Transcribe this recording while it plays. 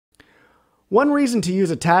One reason to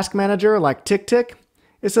use a task manager like TickTick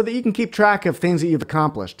is so that you can keep track of things that you've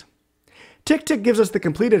accomplished. TickTick gives us the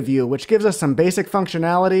completed view, which gives us some basic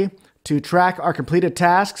functionality to track our completed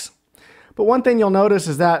tasks. But one thing you'll notice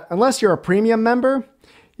is that unless you're a premium member,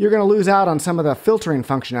 you're going to lose out on some of the filtering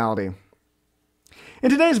functionality. In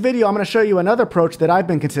today's video, I'm going to show you another approach that I've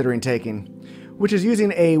been considering taking, which is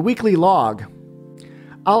using a weekly log.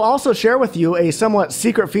 I'll also share with you a somewhat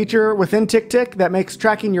secret feature within TickTick that makes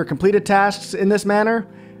tracking your completed tasks in this manner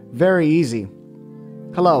very easy.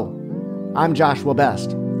 Hello, I'm Joshua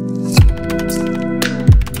Best.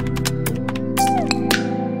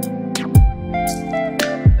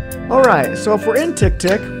 Alright, so if we're in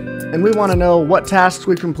TickTick and we want to know what tasks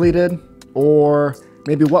we've completed or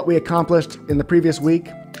maybe what we accomplished in the previous week,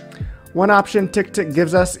 one option TickTick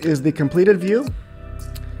gives us is the completed view.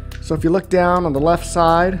 So if you look down on the left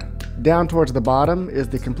side, down towards the bottom is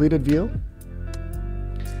the completed view.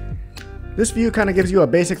 This view kind of gives you a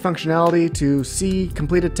basic functionality to see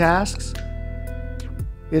completed tasks.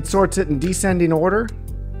 It sorts it in descending order,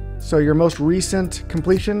 so your most recent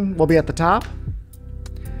completion will be at the top.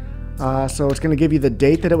 So it's going to give you the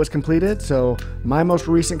date that it was completed. So my most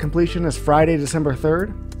recent completion is Friday, December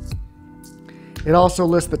 3rd. It also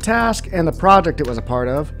lists the task and the project it was a part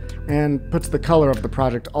of, and puts the color of the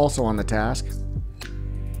project also on the task.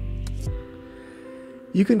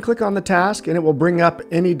 You can click on the task and it will bring up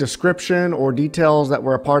any description or details that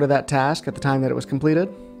were a part of that task at the time that it was completed.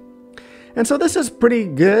 And so this is pretty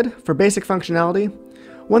good for basic functionality.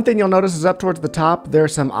 One thing you'll notice is up towards the top, there are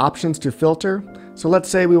some options to filter. So let's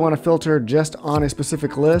say we want to filter just on a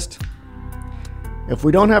specific list. If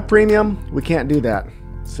we don't have premium, we can't do that.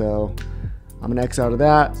 So I'm going to X out of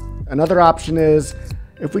that. Another option is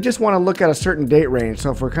if we just want to look at a certain date range.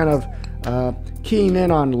 So if we're kind of keying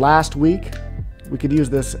in on last week, we could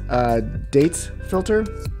use this dates filter.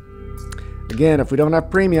 Again, if we don't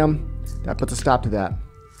have premium, that puts a stop to that.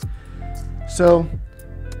 So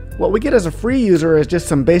what we get as a free user is just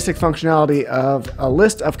some basic functionality of a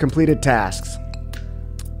list of completed tasks.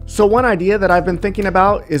 So one idea that I've been thinking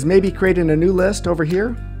about is maybe creating a new list over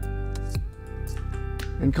here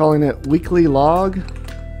and calling it weekly log.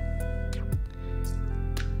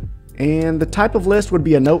 And the type of list would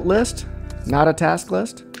be a note list, not a task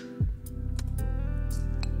list.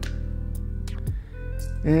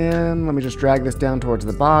 And let me just drag this down towards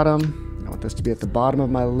the bottom. I want this to be at the bottom of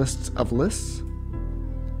my list of lists.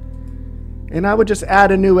 And I would just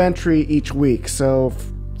add a new entry each week. So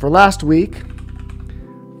for last week,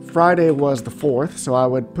 Friday was the 4th, so I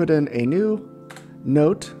would put in a new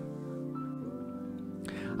note.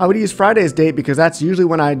 I would use Friday's date because that's usually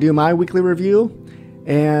when I do my weekly review,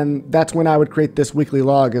 and that's when I would create this weekly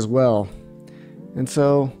log as well. And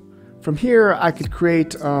so from here I could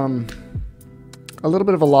create a little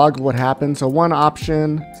bit of a log of what happened. So one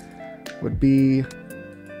option would be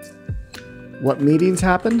what meetings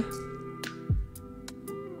happened.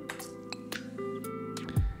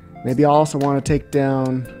 Maybe I also want to take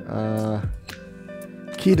down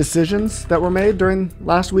key decisions that were made during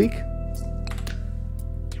last week.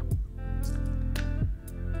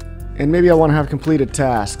 And maybe I want to have completed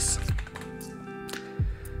tasks.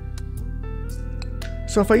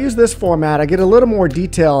 So if I use this format, I get a little more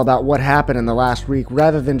detail about what happened in the last week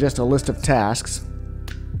rather than just a list of tasks.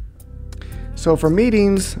 So for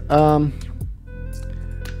meetings,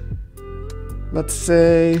 let's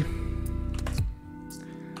say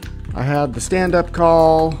I had the stand-up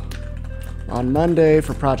call on Monday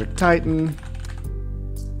for Project Titan.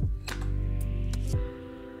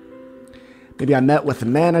 Maybe I met with the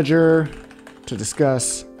manager to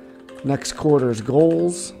discuss next quarter's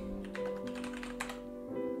goals.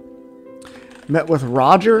 Met with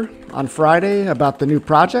Roger on Friday about the new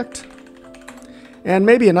project. And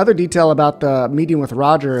maybe another detail about the meeting with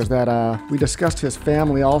Roger is that we discussed his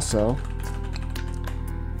family also.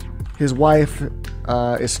 His wife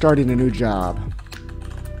is starting a new job.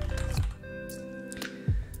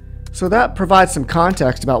 So that provides some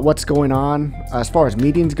context about what's going on as far as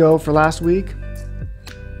meetings go for last week.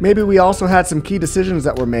 Maybe we also had some key decisions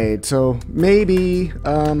that were made. So maybe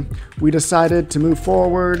we decided to move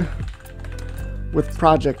forward with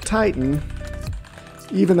Project Titan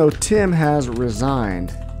even though Tim has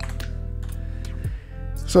resigned.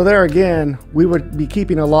 So there again, we would be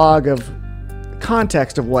keeping a log of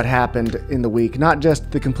context of what happened in the week, not just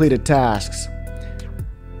the completed tasks.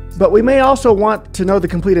 But we may also want to know the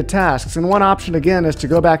completed tasks, and one option again is to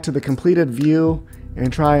go back to the completed view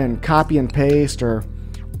and try and copy and paste, or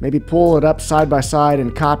maybe pull it up side by side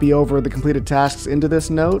and copy over the completed tasks into this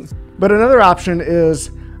note. But another option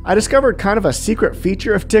is I discovered kind of a secret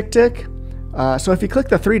feature of TickTick So if you click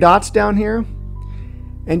the three dots down here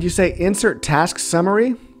and you say Insert Task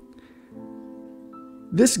Summary,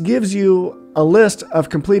 this gives you a list of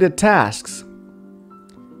completed tasks.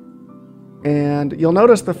 And you'll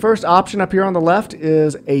notice the first option up here on the left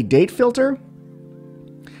is a date filter.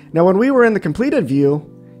 Now when we were in the completed view,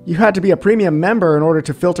 you had to be a premium member in order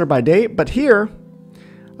to filter by date, but here,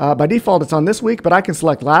 by default it's on this week, but I can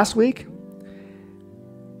select last week.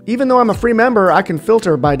 Even though I'm a free member, I can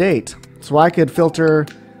filter by date. So I could filter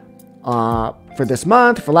for this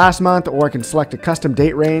month, for last month, or I can select a custom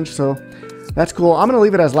date range. So that's cool. I'm going to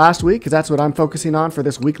leave it as last week because that's what I'm focusing on for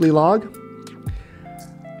this weekly log.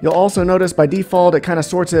 You'll also notice by default it kind of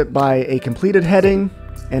sorts it by a completed heading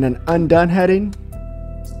and an undone heading.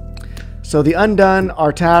 So the undone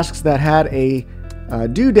are tasks that had a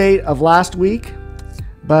due date of last week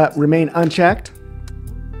but remain unchecked.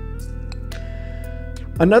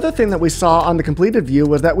 Another thing that we saw on the completed view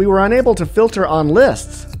was that we were unable to filter on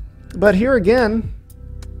lists. But here again,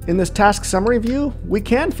 in this task summary view, we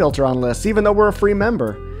can filter on lists even though we're a free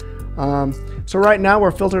member. So right now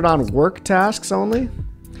we're filtered on work tasks only.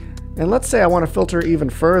 And let's say I want to filter even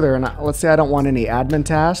further, and let's say I don't want any admin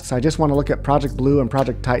tasks. I just want to look at Project Blue and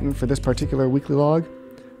Project Titan for this particular weekly log.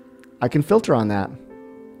 I can filter on that.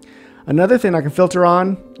 Another thing I can filter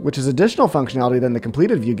on, which is additional functionality than the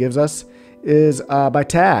completed view gives us, is by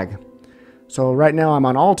tag. So right now I'm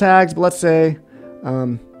on all tags, but let's say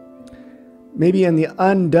maybe in the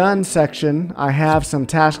undone section I have some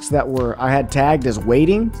tasks that I had tagged as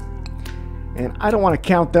waiting. And I don't want to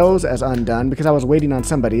count those as undone because I was waiting on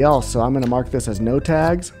somebody else. So I'm going to mark this as no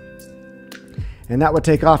tags. And that would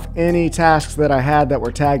take off any tasks that I had that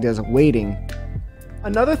were tagged as waiting.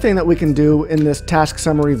 Another thing that we can do in this task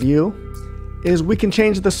summary view is we can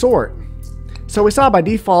change the sort. So we saw by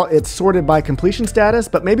default it's sorted by completion status,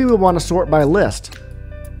 but maybe we want to sort by list.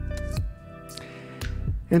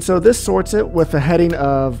 And so this sorts it with the heading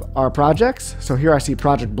of our projects. So here I see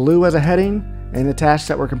Project Blue as a heading and the tasks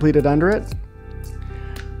that were completed under it.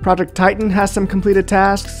 Project Titan has some completed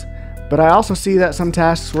tasks, but I also see that some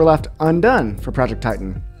tasks were left undone for Project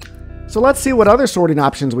Titan. So let's see what other sorting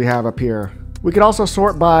options we have up here. We could also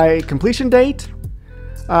sort by completion date,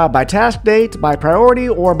 by task date, by priority,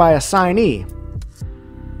 or by assignee.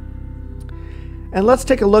 And let's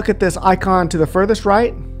take a look at this icon to the furthest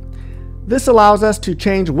right. This allows us to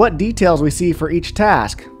change what details we see for each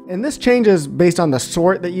task. And this changes based on the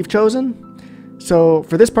sort that you've chosen. So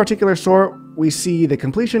for this particular sort, we see the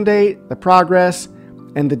completion date, the progress,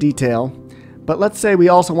 and the detail. But let's say we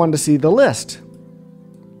also wanted to see the list.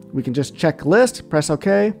 We can just check list, press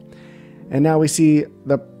OK, and now we see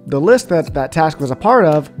the list that that task was a part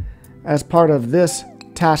of as part of this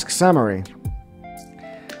task summary.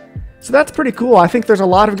 So that's pretty cool. I think there's a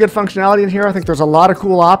lot of good functionality in here. I think there's a lot of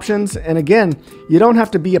cool options. And again, you don't have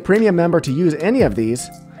to be a premium member to use any of these.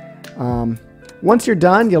 Once you're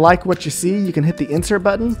done, you like what you see, you can hit the insert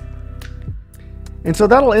button. And so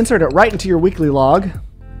that'll insert it right into your weekly log.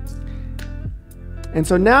 And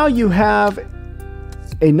so now you have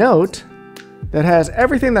a note that has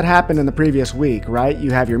everything that happened in the previous week, right?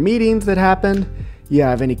 You have your meetings that happened, you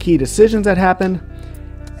have any key decisions that happened,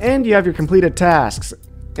 and you have your completed tasks.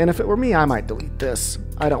 And if it were me, I might delete this.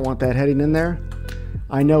 I don't want that heading in there.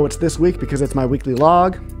 I know it's this week because it's my weekly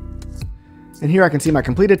log. And here I can see my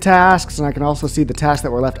completed tasks, and I can also see the tasks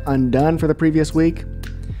that were left undone for the previous week.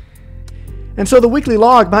 And so the weekly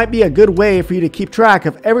log might be a good way for you to keep track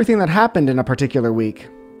of everything that happened in a particular week.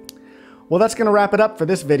 Well, that's going to wrap it up for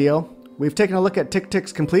this video. We've taken a look at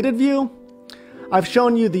TickTick's completed view. I've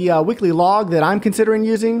shown you the weekly log that I'm considering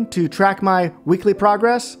using to track my weekly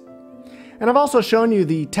progress. And I've also shown you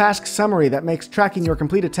the task summary that makes tracking your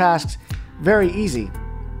completed tasks very easy.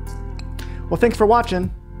 Well, thanks for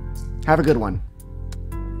watching. Have a good one.